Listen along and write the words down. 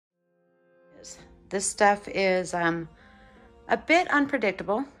This stuff is a bit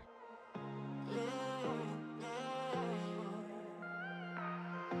unpredictable.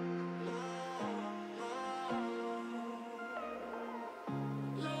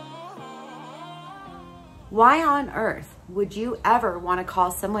 Why on earth would you ever want to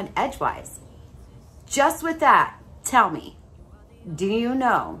call someone edgewise? Just with that, tell me, do you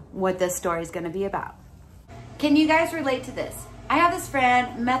know what this story is going to be about? Can you guys relate to this? I have this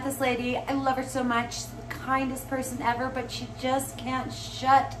friend, met this lady, I love her so much, she's the kindest person ever, but she just can't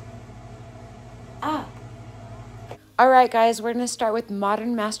shut up. All right, guys, we're gonna start with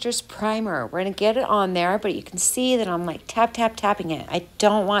Modern Masters Primer. We're gonna get it on there, but you can see that I'm like tapping it. I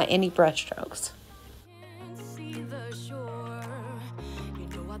don't want any brush strokes.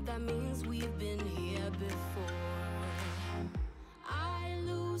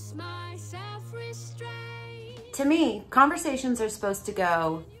 To me, conversations are supposed to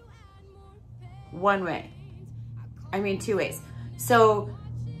go one way. I mean, two ways. So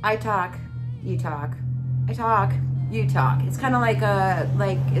I talk, you talk, I talk, you talk. It's kind of like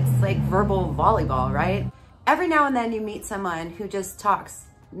it's like verbal volleyball, right? Every now and then you meet someone who just talks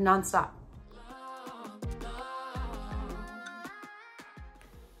nonstop.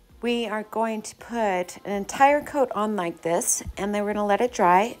 We are going to put an entire coat on like this, and then we're gonna let it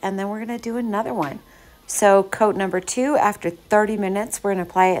dry, and then we're gonna do another one. So coat number 2, after 30 minutes, we're gonna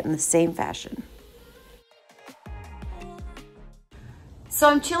apply it in the same fashion. So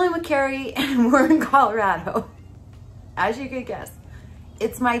I'm chilling with Carrie and we're in Colorado, as you could guess.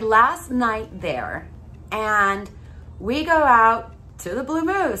 It's my last night there, and we go out to the Blue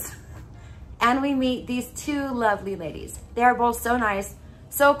Moose and we meet these two lovely ladies. They're both so nice,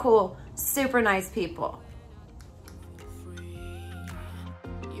 so cool, super nice people.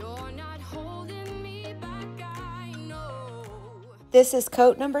 This is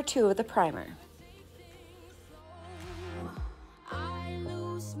coat number 2 of the primer.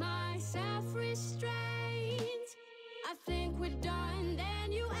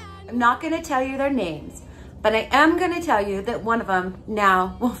 I'm not going to tell you their names, but I am going to tell you that one of them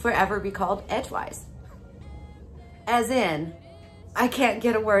now will forever be called Edgewise. As in, I can't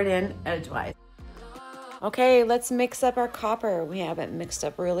get a word in edgewise. Okay, let's mix up our copper. We have it mixed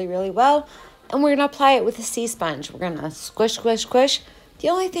up really, really well. And we're gonna apply it with a sea sponge. We're gonna squish, squish, squish. The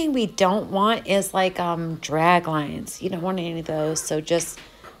only thing we don't want is like drag lines. You don't want any of those, so just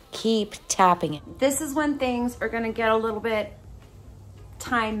keep tapping it. This is when things are gonna get a little bit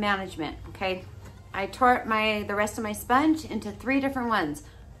time management, okay? I tore the rest of my sponge into 3 different ones.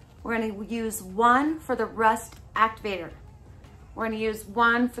 We're gonna use one for the rust activator. We're gonna use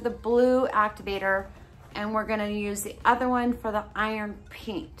one for the blue activator, and we're gonna use the other one for the iron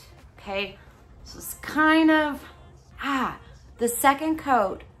paint, okay? So it's kind of, the second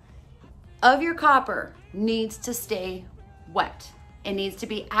coat of your copper needs to stay wet. It needs to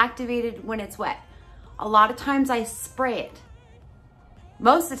be activated when it's wet. A lot of times I spray it.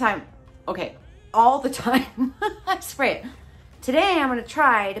 Most of the time, okay, all the time I spray it. Today I'm gonna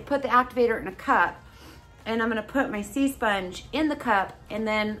try to put the activator in a cup, and I'm gonna put my sea sponge in the cup, and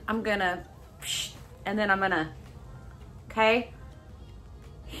then I'm gonna, okay?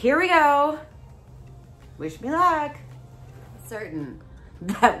 Here we go. Wish me luck. Certain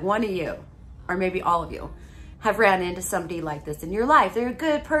that one of you, or maybe all of you, have ran into somebody like this in your life. They're a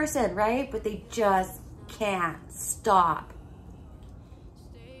good person, right? But they just can't stop.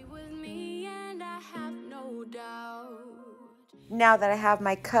 Stay with me and I have no doubt. Now that I have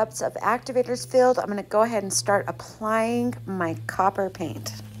my cups of activators filled, I'm gonna go ahead and start applying my copper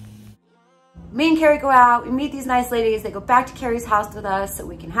paint. Me and Carrie go out, we meet these nice ladies, they go back to Carrie's house with us so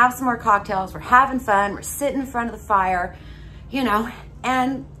we can have some more cocktails, we're having fun, we're sitting in front of the fire, you know,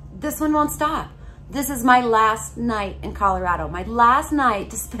 and this one won't stop. This is my last night in Colorado, my last night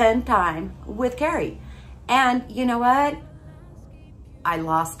to spend time with Carrie. And you know what? I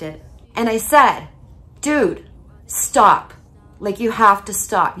lost it. And I said, dude, stop. Like, you have to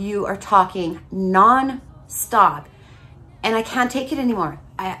stop. You are talking non-stop. And I can't take it anymore.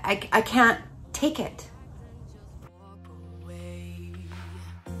 I can't take it.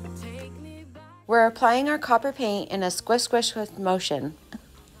 We're applying our copper paint in a squish squish motion.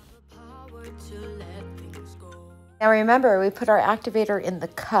 Now remember, we put our activator in the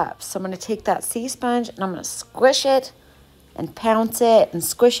cup. So I'm gonna take that sea sponge and I'm gonna squish it and pounce it and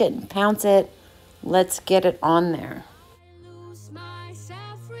squish it and pounce it. Let's get it on there.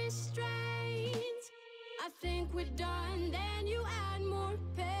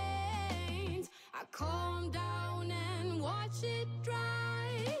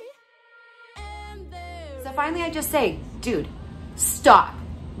 So finally I just say, dude, stop.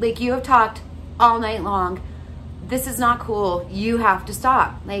 Like, you have talked all night long. This is not cool. You have to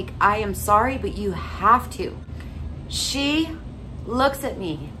stop. Like, I am sorry, but you have to. She looks at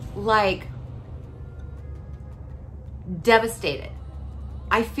me like devastated.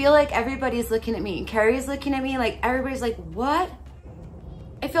 I feel like everybody's looking at me, and Carrie's looking at me like everybody's like, what?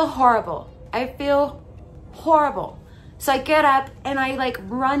 I feel horrible. I feel horrible. So I get up and I like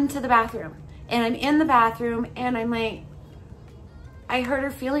run to the bathroom, and I'm in the bathroom and I'm like, I hurt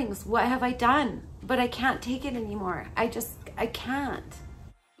her feelings. What have I done? But I can't take it anymore. I can't.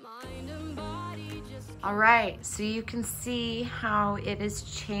 All right, so you can see how it is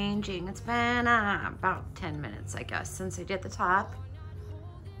changing. It's been about 10 minutes, I guess, since I did the top.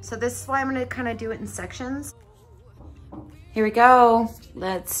 So this is why I'm gonna kind of do it in sections. Here we go,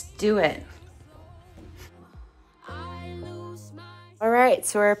 let's do it. All right,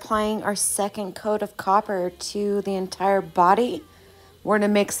 so we're applying our second coat of copper to the entire body. We're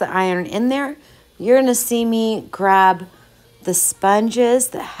gonna mix the iron in there. You're gonna see me grab the sponges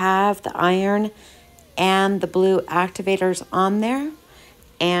that have the iron and the blue activators on there.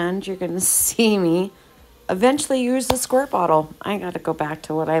 And you're gonna see me eventually use the squirt bottle. I gotta go back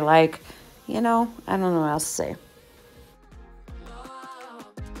to what I like. You know, I don't know what else to say.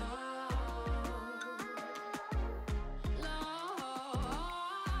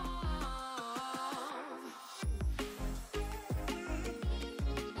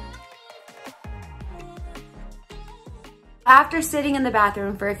 After sitting in the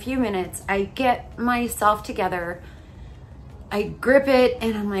bathroom for a few minutes, I get myself together, I grip it,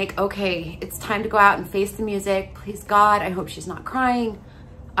 and I'm like, okay, it's time to go out and face the music. Please God, I hope she's not crying.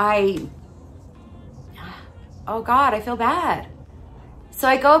 Oh God, I feel bad. So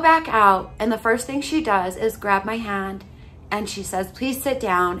I go back out, and the first thing she does is grab my hand, and she says, please sit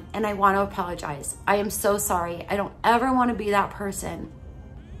down, and I want to apologize. I am so sorry. I don't ever want to be that person.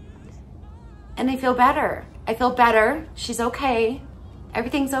 And I feel better. I feel better. She's okay.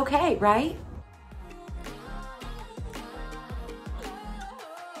 Everything's okay, right?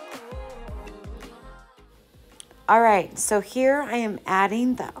 All right, so here I am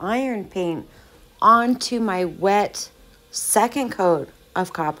adding the iron paint onto my wet second coat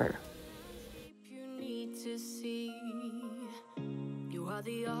of copper. You need to see you are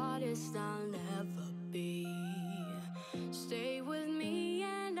the artist I'll never be. Stay with me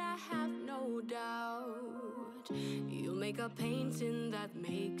and I have no doubt you'll make a painting that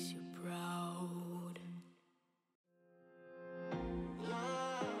makes you proud.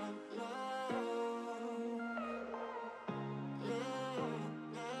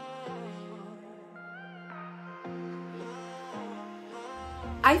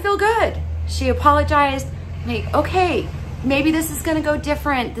 I feel good. She apologized. Like, okay, maybe this is gonna go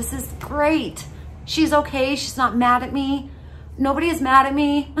different. This is great. She's okay. She's not mad at me. Nobody is mad at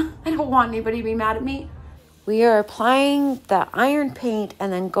me. I don't want anybody to be mad at me. We are applying the iron paint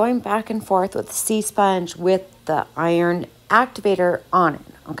and then going back and forth with the sea sponge with the iron activator on it,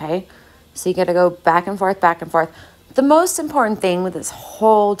 okay? So you gotta go back and forth, back and forth. The most important thing with this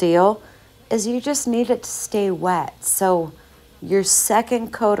whole deal is you just need it to stay wet. So your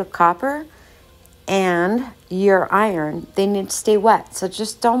second coat of copper and your iron, they need to stay wet. So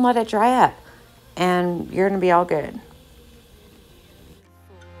just don't let it dry up and you're gonna be all good.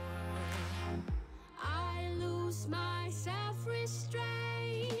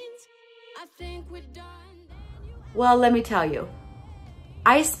 Well, let me tell you,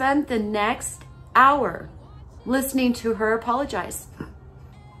 I spent the next hour listening to her apologize.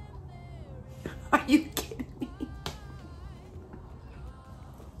 Are you kidding me?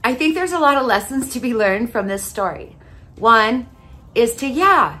 I think there's a lot of lessons to be learned from this story. One is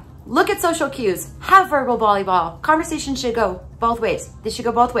to, look at social cues, have verbal volleyball. Conversation should go both ways. They should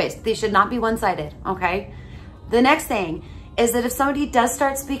go both ways. They should not be one-sided, okay? The next thing is that if somebody does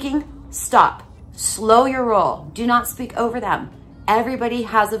start speaking, stop. Slow your roll. Do not speak over them. Everybody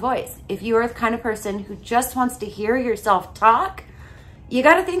has a voice. If you are the kind of person who just wants to hear yourself talk, you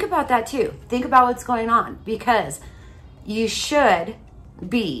got to think about that too. Think about what's going on because you should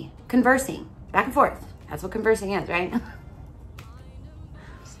be conversing back and forth. That's what conversing is, right?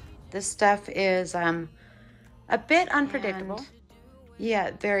 This stuff is a bit unpredictable. And,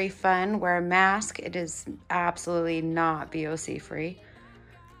 yeah, very fun. Wear a mask. It is absolutely not VOC free,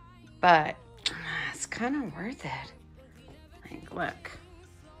 but it's kind of worth it. Like, look.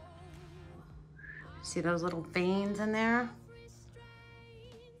 See those little veins in there?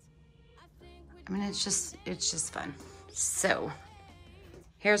 I mean, it's just fun. So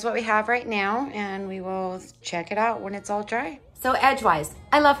here's what we have right now, and we will check it out when it's all dry. So edgewise,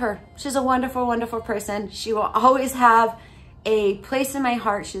 I love her. She's a wonderful, wonderful person. She will always have a place in my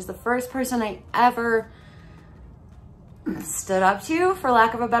heart. She's the first person I ever stood up to, for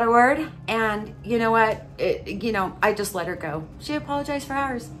lack of a better word. And you know what? I just let her go. She apologized for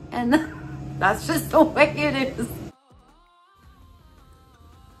hours, and that's just the way it is.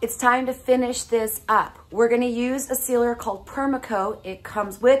 It's time to finish this up. We're gonna use a sealer called Permacoat. It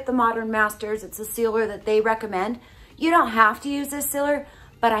comes with the Modern Masters. It's a sealer that they recommend. You don't have to use this sealer,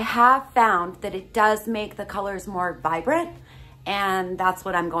 but I have found that it does make the colors more vibrant, and that's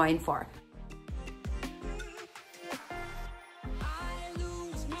what I'm going for.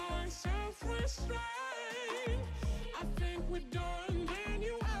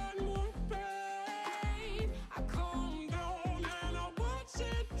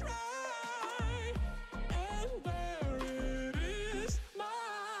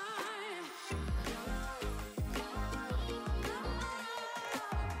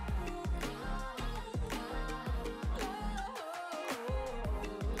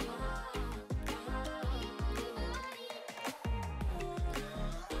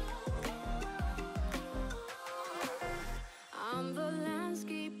 I'm the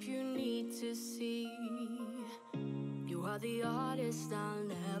landscape you need to see. You are the artist I'll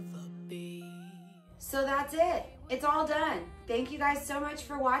never be. So that's it. It's all done. Thank you guys so much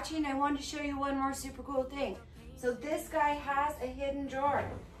for watching. I wanted to show you one more super cool thing. So this guy has a hidden drawer.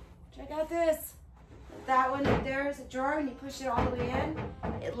 Check out this. That one, there's a drawer, and you push it all the way in.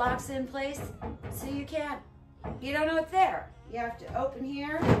 It locks in place, so you don't know it's there. You have to open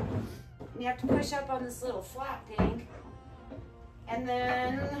here, and you have to push up on this little flap thing. And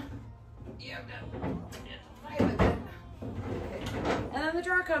then you have to play with it. Okay. And then the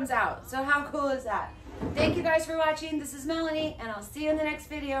drawer comes out. So how cool is that? Thank you guys for watching. This is Melanie, and I'll see you in the next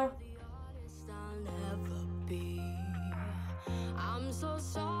video. I'm so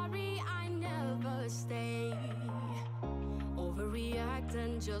sorry I never stay. Overreact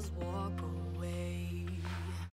and just walk away.